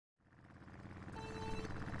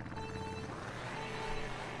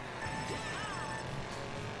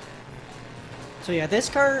So yeah, this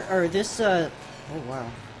car, or this, oh wow.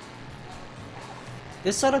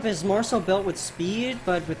 This setup is more so built with speed,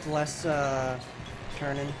 but with less,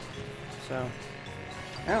 turning. So,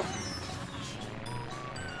 ow.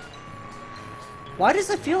 Why does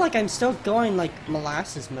it feel like I'm still going, like,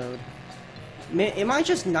 molasses mode? Am I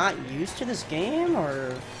just not used to this game,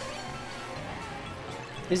 or...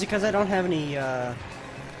 Is it because I don't have any,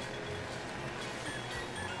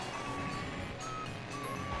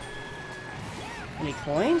 any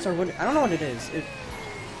coins, or what? I don't know what it is. It's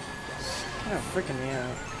kind of freaking me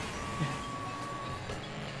out.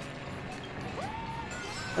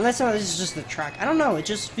 Unless this is just the track. I don't know. It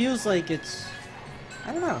just feels like it's...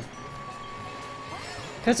 I don't know.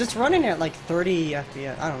 Because it's running at like 30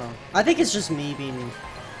 FPS. I don't know. I think it's just me being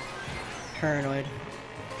paranoid.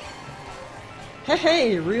 Hey,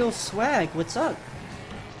 hey, real swag. What's up?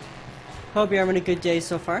 Hope you're having a good day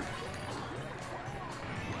so far.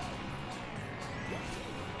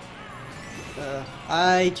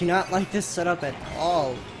 I do not like this setup at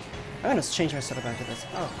all. I'm gonna change my setup after this.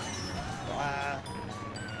 Oh.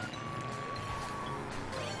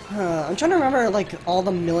 I'm trying to remember, like, all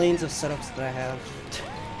the millions of setups that I have.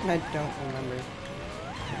 And I don't remember.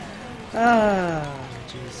 Ah,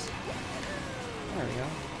 jeez. There we go.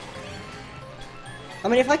 I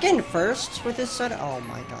mean, if I get in first with this setup... Oh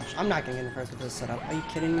my gosh. I'm not gonna get in first with this setup. Are you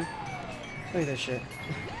kidding me? Look at this shit.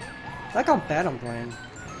 Look how bad I'm playing.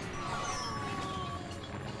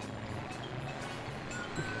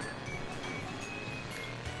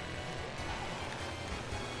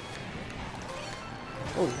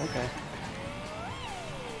 Oh, okay.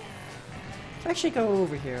 Let's actually go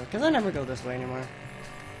over here, because I never go this way anymore.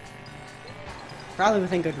 Probably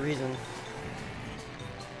within good reason.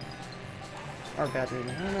 Or bad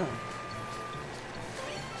reason, I don't know.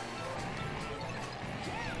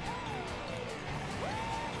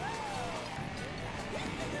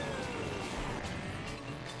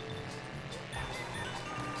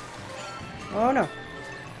 Oh no!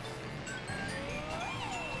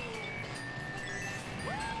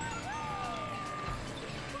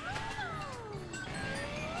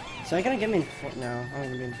 So I gotta get me in fourth now. I'm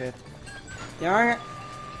gonna be in fifth. Darn it!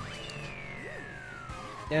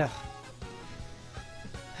 Yeah.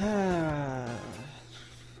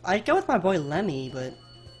 I'd go with my boy Lemmy, but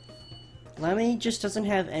Lemmy just doesn't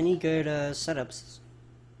have any good setups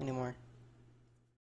anymore.